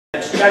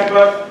Yes,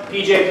 checkbook.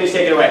 PJ, please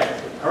take it away.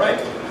 All right.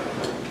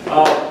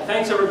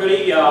 Thanks,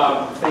 everybody.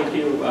 Thank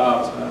you,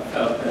 and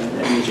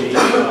PJ,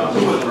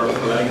 for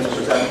letting us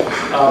present.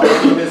 My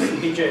name is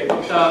PJ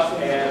Gupta,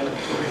 and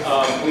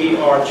we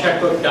are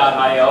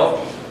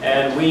Checkbook.io,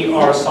 and we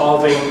are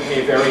solving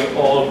a very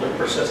old but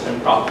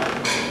persistent problem.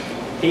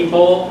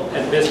 People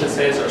and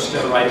businesses are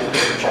still writing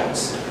paper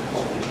checks.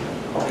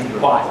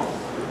 Why?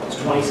 It's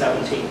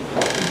 2017.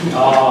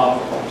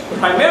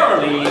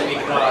 Primarily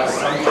because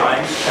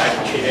sometimes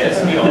check is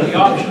the only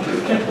option.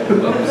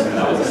 Oops,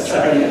 that was a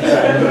second.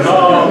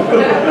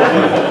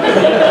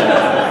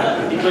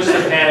 He pushed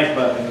the panic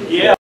button.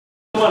 Yeah,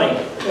 money.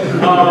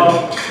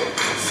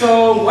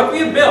 So what we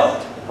have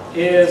built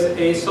is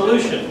a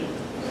solution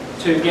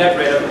to get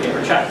rid of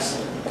paper checks.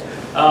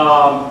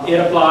 It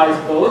applies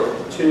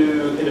both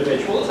to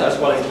individuals as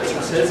well as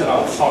businesses, and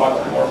I'll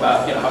talk more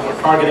about how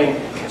we're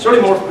targeting. It's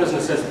really more for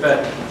businesses,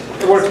 but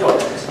it works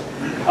both ways.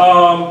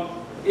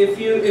 If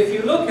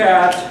you look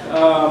at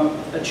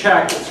a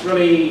check, it's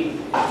really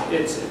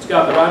it's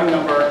got the routing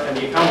number and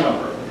the account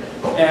number.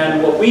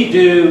 And what we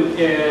do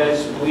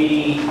is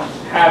we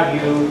have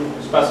you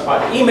specify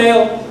the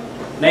email,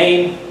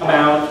 name,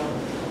 amount,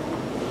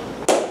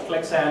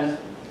 click send,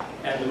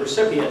 and the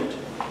recipient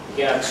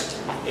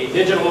gets a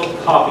digital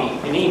copy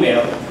in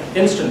email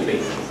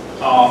instantly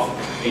of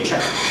a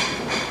check.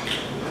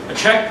 A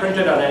check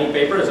printed on any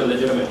paper is a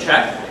legitimate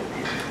check.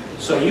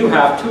 So you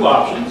have two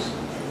options.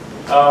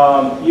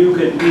 You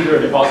can either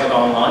deposit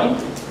online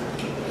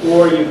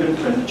or you can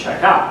print the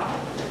check out.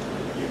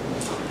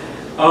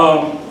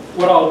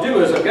 What I'll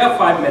do is I've got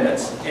 5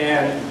 minutes,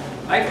 and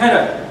I kind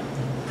of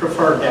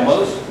prefer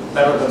demos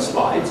better than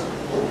slides.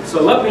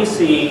 So let me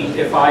see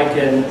if I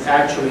can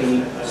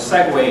actually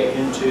segue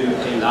into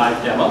a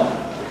live demo,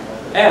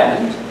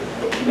 and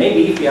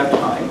maybe if you have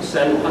time,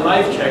 send a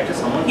live check to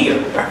someone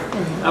here.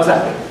 How's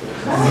that?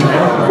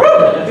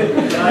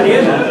 Good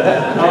idea?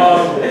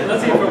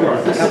 Let's see if it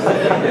works.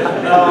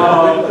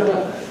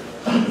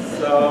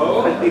 So,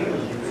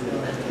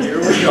 here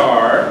we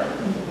are.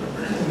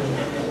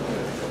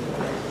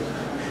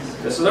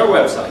 This is our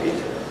website.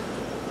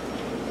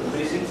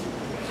 Everybody see?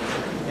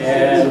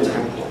 And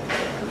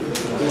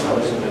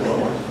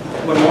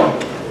one more.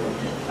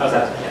 How's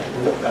that?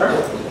 Better?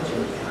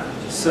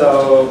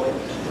 So,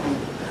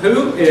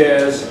 who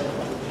is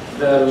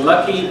the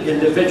lucky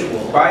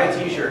individual? Buy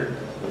a t-shirt.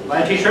 Buy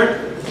a t-shirt?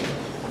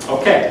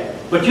 Okay,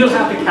 but you'll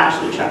have to cash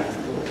the check.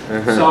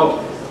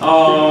 So,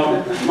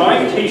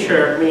 buying a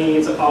t-shirt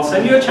means I'll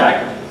send you a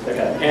check,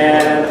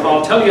 and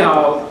I'll tell you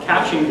how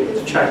cashing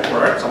the check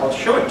works. I'll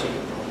show it to you.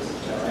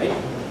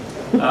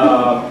 All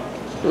right?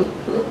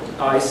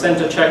 I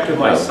sent a check to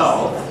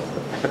myself.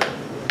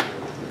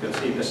 You can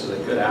see this is a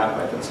good app.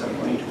 I can send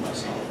money to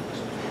myself.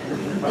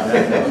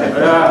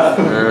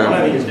 One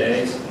of these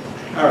days.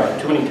 All right,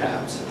 too many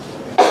tabs.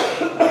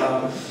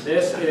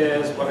 This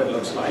is what it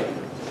looks like.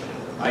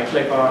 I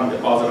click on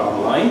deposit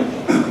online,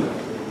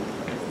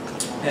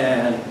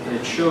 and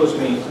it shows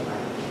me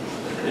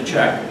the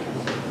check.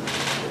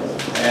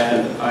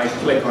 And I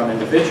click on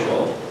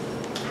individual,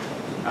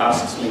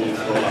 asks me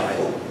for my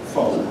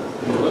phone.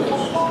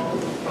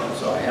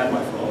 So I had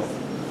my phone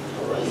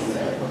already in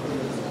there,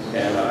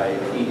 and I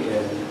keyed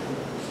in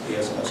the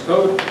SMS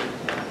code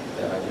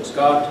that I just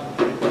got.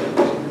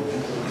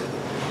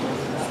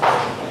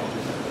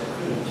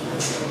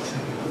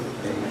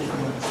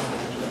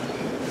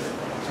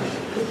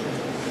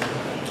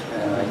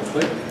 And I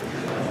click.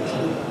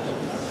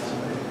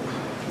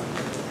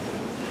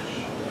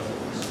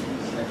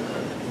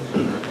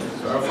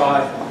 Verify.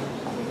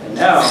 And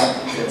now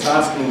it's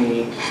asking me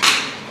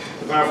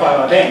to verify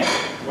my bank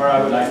where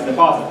I would like to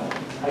deposit.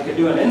 I could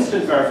do an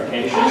instant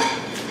verification,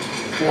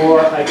 or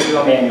I could do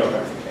a manual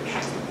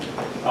verification.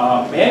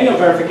 Manual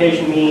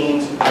verification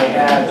means I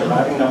add the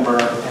routing number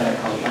and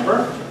account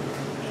number.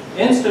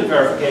 Instant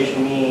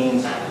verification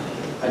means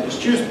I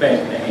just choose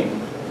bank name,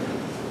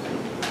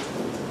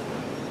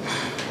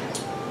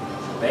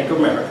 Bank of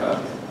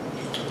America,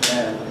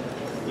 and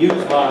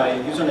use my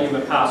username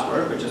and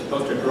password, which is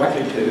posted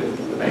directly to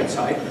the bank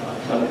site.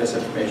 None of this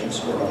information is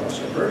stored on our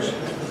servers.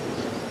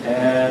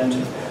 And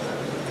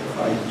if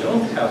I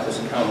don't have this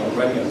account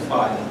already on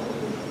file,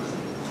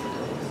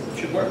 it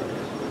should work.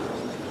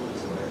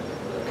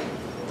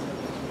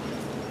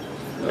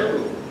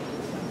 No.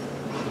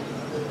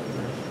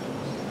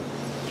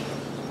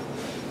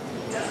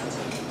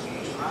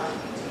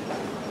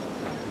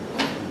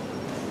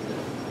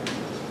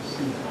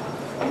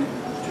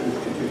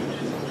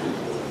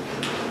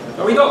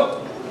 There we go.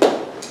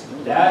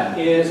 That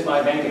is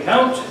my bank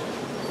account,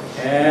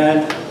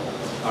 and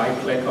I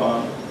click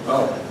on,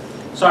 oh,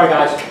 sorry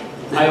guys,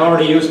 I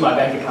already used my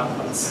bank account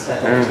once.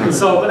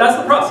 So, but that's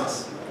the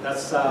process.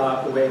 That's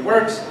the way it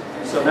works.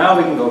 So now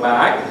we can go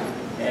back,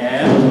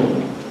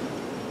 and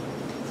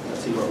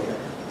let's see where we are.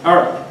 All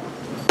right,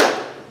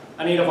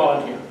 I need a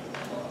volunteer.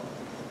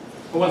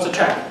 Who wants a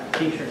check?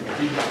 T-shirt.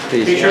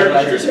 T-shirt?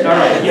 All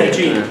right,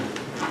 Eugene.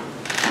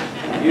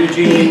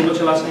 Eugene, what's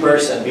your last name?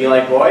 Person, be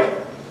like boy.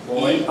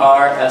 Boy.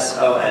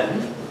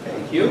 E-R-S-O-N.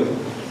 Thank you.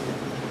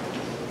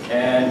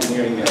 in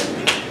your email?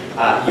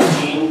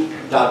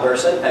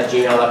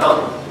 Eugene.Burson@gmail.com.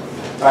 All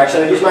right,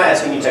 should I use my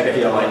SVNewTech if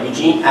you don't mind?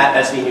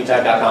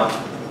 Eugene@SVNewTech.com.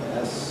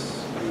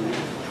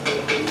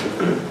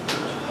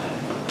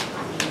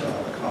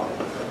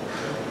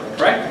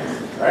 Correct?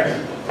 Correct?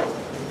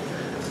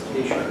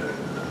 Okay, sure.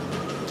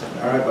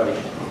 All right, buddy.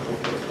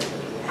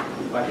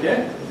 Lucky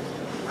day.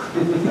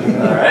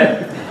 All right.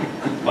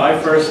 My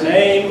first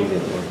name.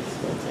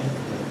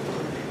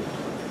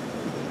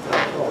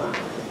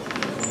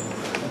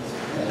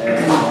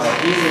 And my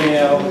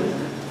email.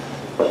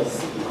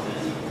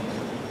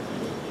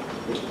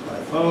 My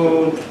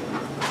phone.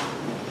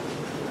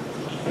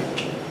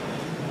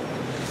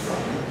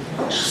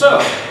 So,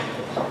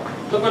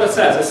 look what it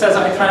says. It says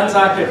I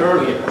transacted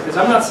earlier, because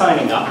I'm not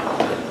signing up,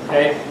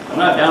 okay? I'm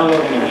not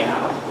downloading any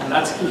app, and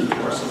that's key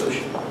to our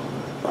solution.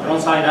 If I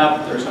don't sign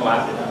up, there's no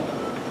app to download.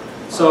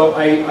 So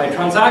I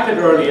transacted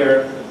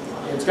earlier.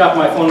 It's got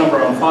my phone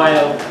number on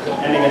file,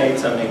 ending in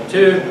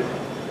 8782.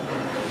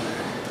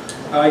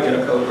 I get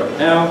a code right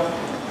now.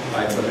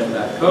 I put in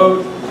that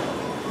code.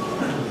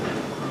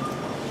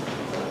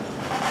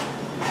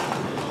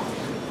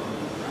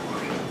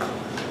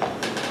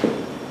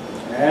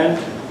 And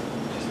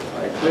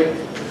I click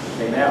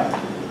Pay Now.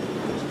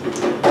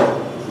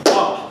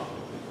 Oh,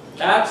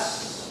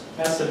 that's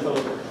simple.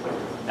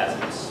 That's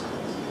nice.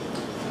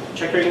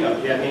 Check your email.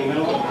 Do you have any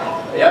email?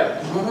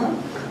 Yep.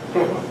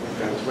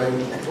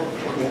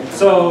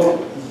 So,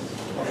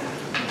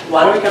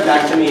 Why don't we come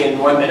back to me in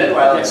 1 minute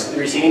while it's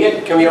receiving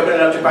it? Can we open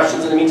it up to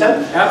questions in the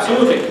meantime?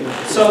 absolutely.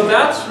 So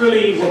that's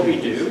really what we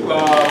do.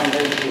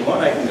 If you want,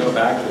 I can go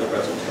back to the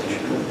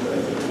presentation.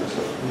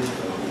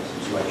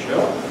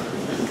 Slideshow.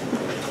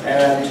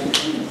 And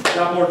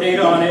got more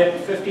data on it.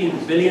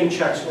 15 billion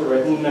checks were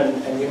written,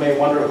 and you may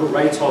wonder who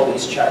writes all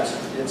these checks.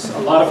 It's a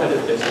lot of it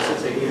is business.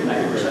 It's 80 to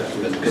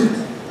 90% of business.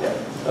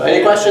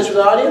 Any questions from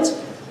the audience?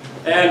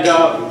 And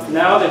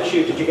now that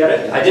did you get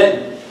it? I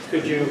did.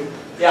 Could you?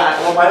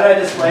 Yeah, well, why don't I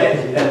display it?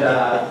 And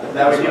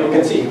that way people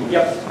can see.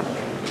 Yep.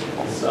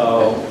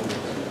 So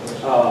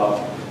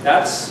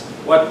that's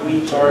what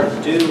we are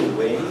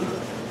doing.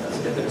 Let's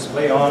get the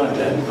display on, and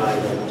then I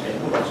will take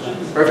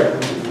questions.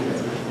 Perfect.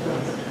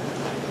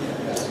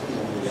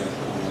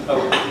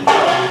 Oh,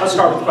 let's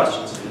start with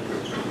questions.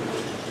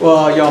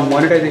 Well, your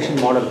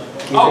monetization model. Is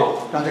Oh.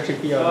 it transaction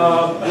fee or?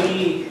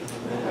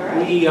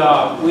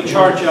 We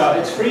charge.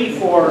 It's free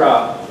for.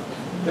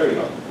 There you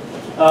go.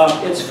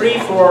 It's free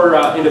for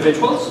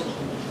individuals.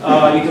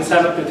 You can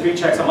send up to 3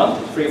 checks a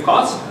month, free of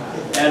cost.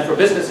 And for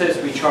businesses,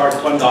 we charge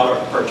 $1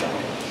 per check.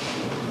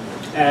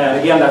 And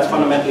again, that's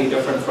fundamentally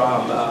different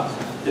from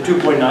the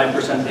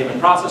 2.9%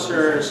 payment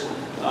processors,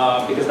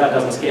 because that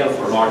doesn't scale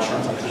for large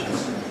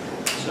transactions.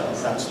 So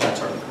that's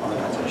our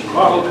monetization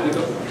model.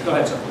 Go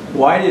ahead, sir.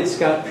 Why did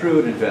Scott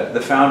Pruitt invent,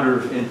 the founder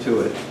of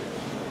Intuit?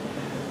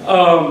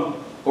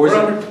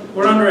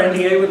 We're under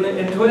NDA with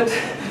Intuit.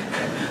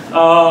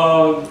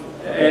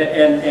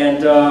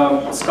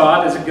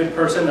 Scott is a good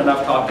person, and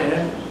I've talked to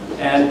him.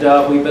 And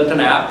we built an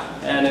app,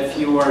 and if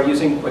you are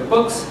using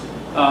QuickBooks,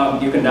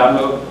 you can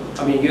download,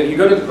 you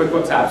go to the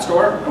QuickBooks App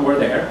Store, and we're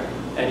there,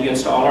 and you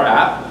install our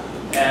app.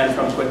 And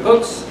from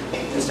QuickBooks,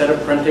 instead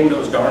of printing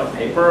those darn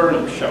paper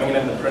and shoving it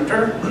in the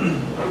printer,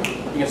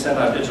 you can send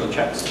out digital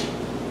checks.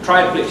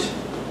 Try it, please.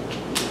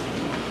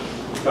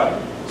 Go ahead.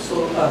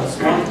 So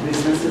small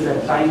businesses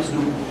at times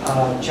do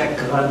check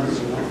runs,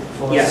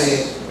 for Yes.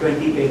 say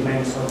 20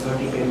 payments or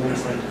 30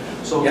 payments.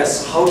 So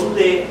Yes. how do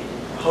they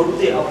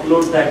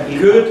upload that data?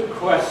 Good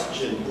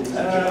question.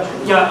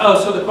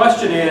 So the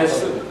question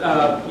is,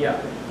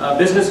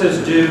 businesses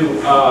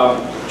do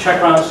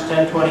check runs,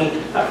 10, 20,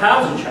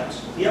 1,000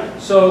 checks. Yeah.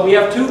 So we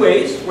have 2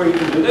 ways where you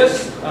can do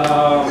this,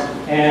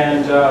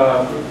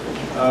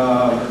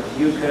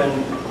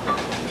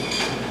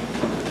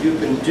 you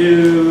can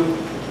do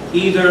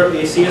either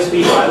a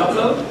CSV file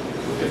upload,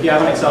 if you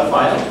have an Excel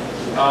file.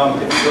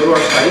 If you go to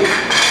our site,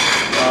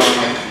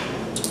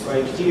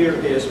 right here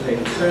is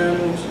payment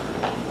send.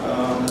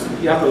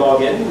 You have to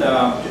log in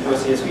to do a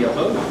CSV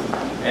upload,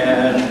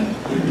 and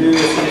you do a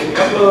CSV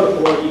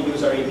upload, or you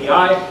use our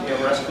API. We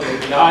have a RESTful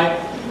API.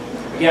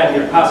 Again,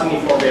 you're passing me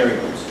 4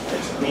 variables.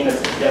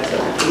 It gets a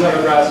email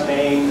address,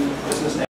 name, business name.